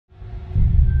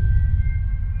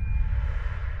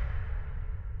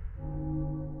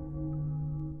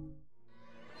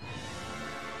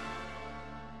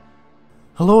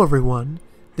Hello everyone,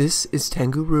 this is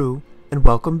Tanguru, and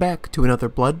welcome back to another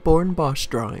Bloodborne boss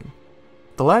drawing.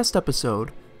 The last episode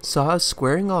saw us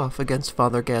squaring off against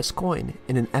Father Gascoigne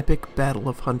in an epic battle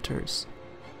of hunters.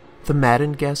 The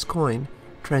maddened Gascoigne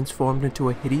transformed into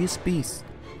a hideous beast,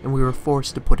 and we were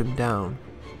forced to put him down.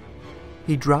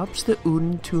 He drops the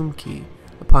Uden tomb key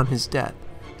upon his death,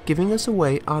 giving us a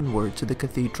way onward to the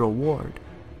cathedral ward.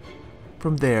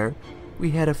 From there, we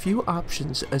had a few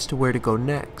options as to where to go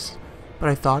next, but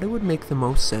I thought it would make the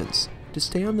most sense to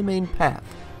stay on the main path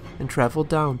and travel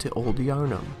down to Old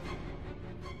Yharnam.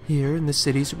 Here in the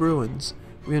city's ruins,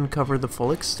 we uncover the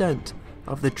full extent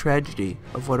of the tragedy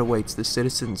of what awaits the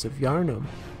citizens of Yharnam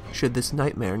should this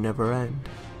nightmare never end.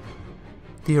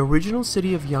 The original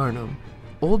city of Yharnam,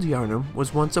 Old Yharnam,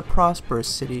 was once a prosperous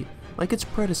city like its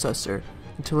predecessor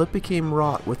until it became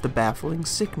wrought with the baffling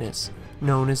sickness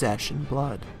known as ashen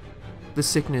blood. The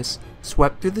sickness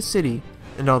swept through the city,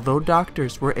 and although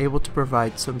doctors were able to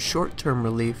provide some short-term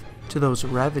relief to those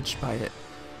ravaged by it,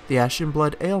 the ashen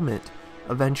blood ailment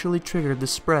eventually triggered the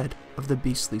spread of the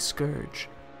beastly scourge.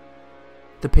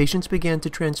 The patients began to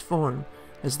transform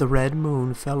as the red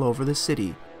moon fell over the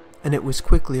city, and it was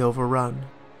quickly overrun.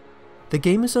 The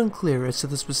game is unclear as to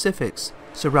the specifics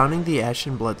surrounding the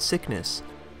ashen blood sickness,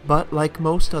 but like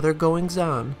most other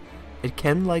goings-on, it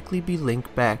can likely be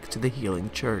linked back to the healing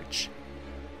church.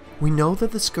 We know that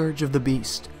the Scourge of the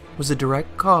Beast was a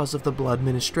direct cause of the blood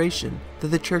ministration that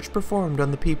the church performed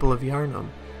on the people of Yharnam,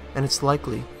 and it's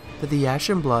likely that the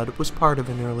ashen blood was part of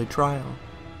an early trial.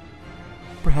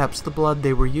 Perhaps the blood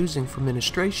they were using for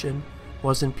ministration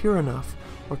wasn't pure enough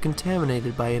or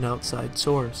contaminated by an outside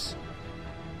source.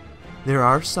 There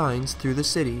are signs through the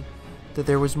city that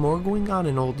there was more going on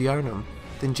in Old Yharnam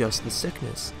than just the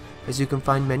sickness, as you can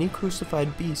find many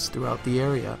crucified beasts throughout the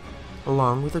area,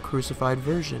 along with a crucified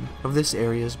version of this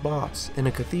area's boss in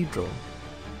a cathedral.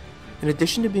 In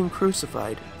addition to being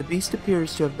crucified, the beast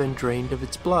appears to have been drained of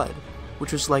its blood,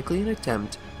 which was likely an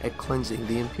attempt at cleansing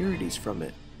the impurities from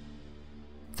it.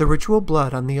 The ritual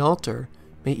blood on the altar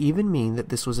may even mean that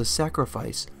this was a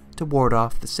sacrifice to ward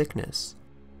off the sickness.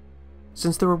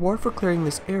 Since the reward for clearing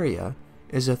this area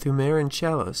is a Thumeran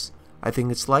chalice, I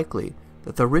think it's likely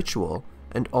that the ritual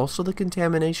and also the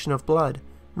contamination of blood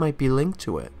might be linked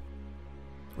to it.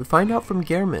 We find out from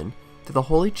Gehrman that the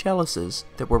holy chalices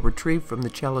that were retrieved from the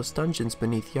chalice dungeons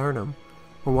beneath Yharnam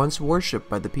were once worshipped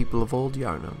by the people of Old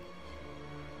Yharnam.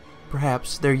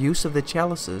 Perhaps their use of the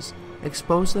chalices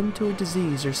exposed them to a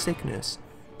disease or sickness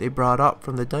they brought up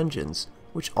from the dungeons,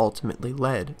 which ultimately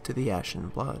led to the ashen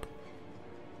blood.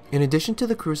 In addition to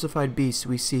the crucified beasts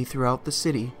we see throughout the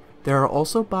city, there are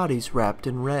also bodies wrapped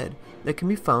in red that can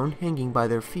be found hanging by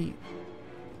their feet.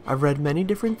 I've read many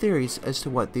different theories as to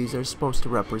what these are supposed to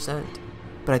represent,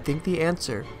 but I think the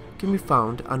answer can be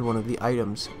found on one of the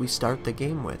items we start the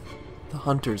game with, the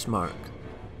Hunter's Mark.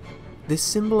 This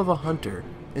symbol of a hunter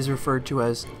is referred to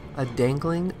as a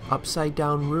dangling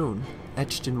upside-down rune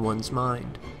etched in one's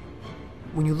mind.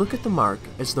 When you look at the mark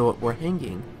as though it were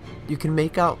hanging, you can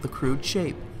make out the crude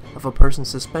shape of a person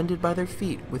suspended by their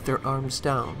feet with their arms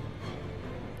down.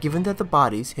 Given that the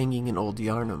bodies hanging in Old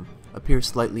Yharnam appear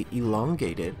slightly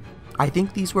elongated, I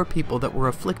think these were people that were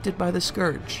afflicted by the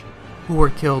scourge, who were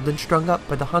killed and strung up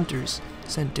by the hunters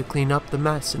sent to clean up the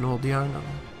mess in Old Yharnam.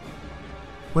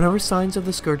 Whenever signs of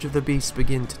the Scourge of the Beast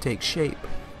begin to take shape,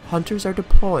 hunters are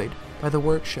deployed by the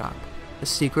workshop, a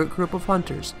secret group of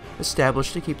hunters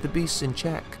established to keep the beasts in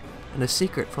check, and a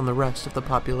secret from the rest of the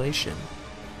population.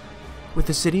 With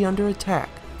the city under attack,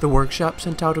 the workshop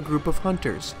sent out a group of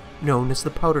hunters, known as the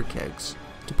Powder Kegs,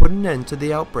 to put an end to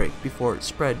the outbreak before it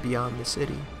spread beyond the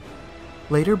city.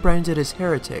 Later branded as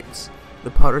heretics,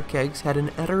 the Powder Kegs had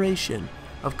an adoration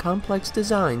of complex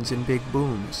designs and big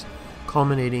booms,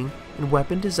 culminating in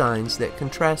weapon designs that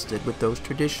contrasted with those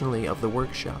traditionally of the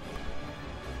workshop.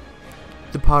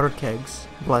 The Powder Kegs,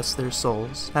 bless their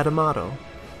souls, had a motto: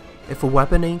 "If a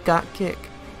weapon ain't got kick,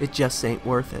 it just ain't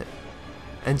worth it."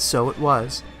 And so it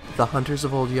was that the hunters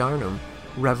of Old Yharnam,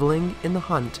 reveling in the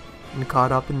hunt and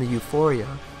caught up in the euphoria,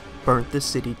 burnt the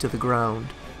city to the ground.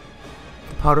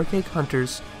 The Powder Keg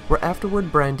hunters were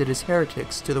afterward branded as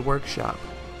heretics to the workshop,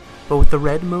 but with the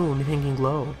red moon hanging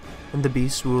low and the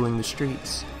beasts ruling the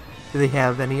streets, do they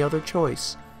have any other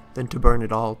choice than to burn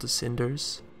it all to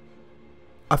cinders?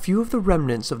 A few of the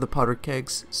remnants of the Powder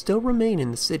Kegs still remain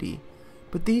in the city,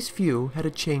 but these few had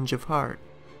a change of heart.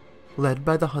 Led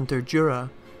by the hunter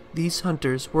Jura, these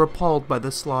hunters were appalled by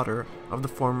the slaughter of the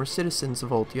former citizens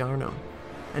of Old Yharnam,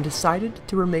 and decided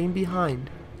to remain behind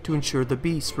to ensure the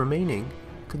beasts remaining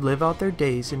could live out their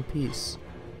days in peace.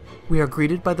 We are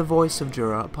greeted by the voice of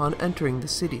Jura upon entering the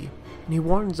city, and he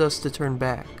warns us to turn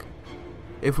back.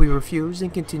 If we refuse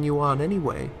and continue on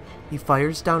anyway, he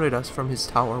fires down at us from his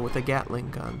tower with a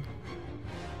Gatling gun.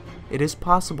 It is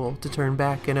possible to turn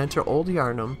back and enter Old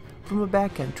Yharnam from a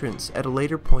back entrance at a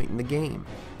later point in the game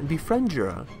and befriend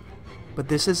Jura, but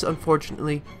this is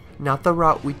unfortunately not the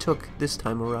route we took this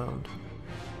time around.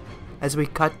 As we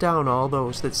cut down all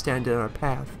those that stand in our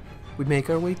path, we make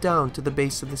our way down to the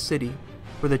base of the city,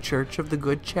 where the Church of the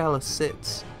Good Chalice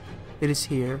sits. It is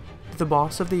here that the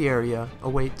boss of the area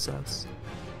awaits us.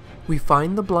 We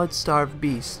find the blood-starved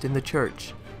beast in the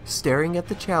church, staring at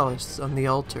the chalice on the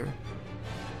altar.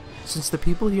 Since the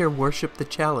people here worship the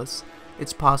chalice,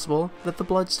 it's possible that the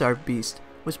blood-starved beast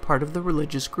was part of the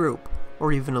religious group,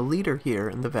 or even a leader here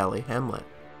in the Valley Hamlet.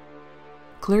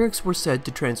 Clerics were said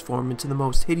to transform into the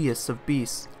most hideous of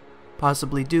beasts,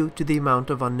 possibly due to the amount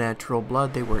of unnatural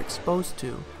blood they were exposed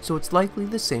to, so it's likely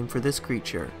the same for this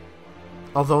creature.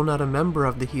 Although not a member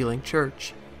of the Healing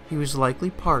Church, he was likely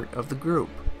part of the group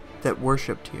that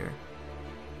worshipped here.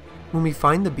 When we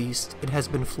find the beast, it has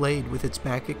been flayed with its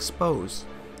back exposed,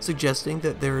 suggesting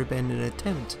that there had been an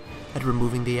attempt at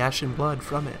removing the ashen blood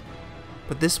from it.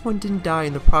 But this one didn't die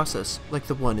in the process like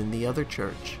the one in the other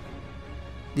church.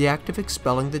 The act of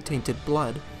expelling the tainted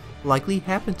blood likely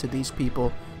happened to these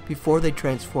people before they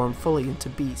transformed fully into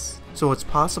beasts, so it's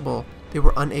possible they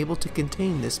were unable to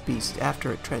contain this beast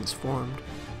after it transformed.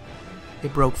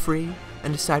 It broke free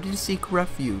and decided to seek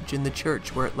refuge in the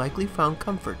church, where it likely found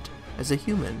comfort as a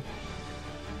human.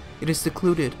 It is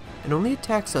secluded and only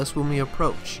attacks us when we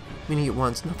approach, meaning it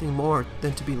wants nothing more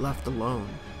than to be left alone.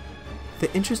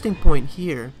 The interesting point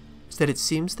here is that it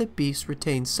seems that beasts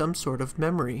retain some sort of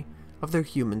memory of their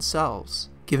human selves,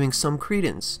 giving some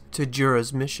credence to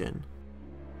Jura's mission.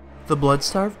 The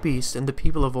blood-starved beast and the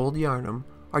people of Old Yharnam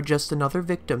are just another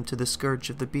victim to the scourge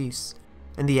of the beasts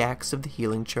and the acts of the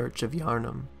Healing Church of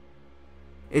Yharnam.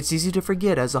 It's easy to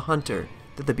forget as a hunter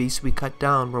that the beasts we cut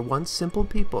down were once simple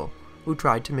people who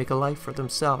tried to make a life for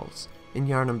themselves in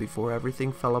Yharnam before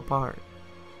everything fell apart.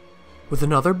 With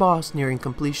another boss nearing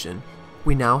completion,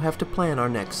 we now have to plan our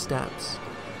next steps.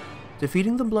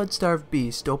 Defeating the blood-starved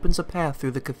beast opens a path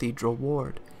through the cathedral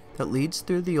ward that leads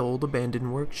through the old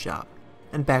abandoned workshop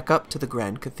and back up to the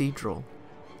Grand Cathedral.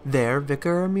 There,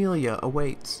 Vicar Amelia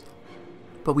awaits.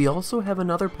 But we also have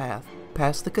another path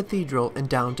past the cathedral and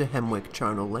down to Hemwick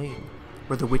Charnel Lane,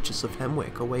 where the witches of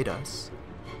Hemwick await us.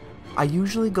 I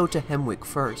usually go to Hemwick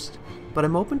first, but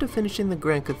I'm open to finishing the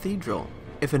Grand Cathedral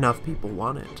if enough people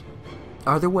want it.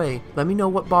 Either way, let me know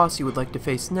what boss you would like to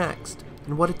face next,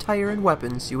 and what attire and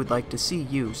weapons you would like to see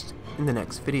used in the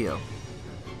next video.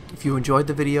 If you enjoyed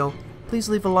the video, please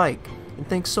leave a like, and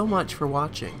thanks so much for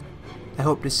watching. I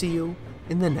hope to see you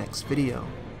in the next video.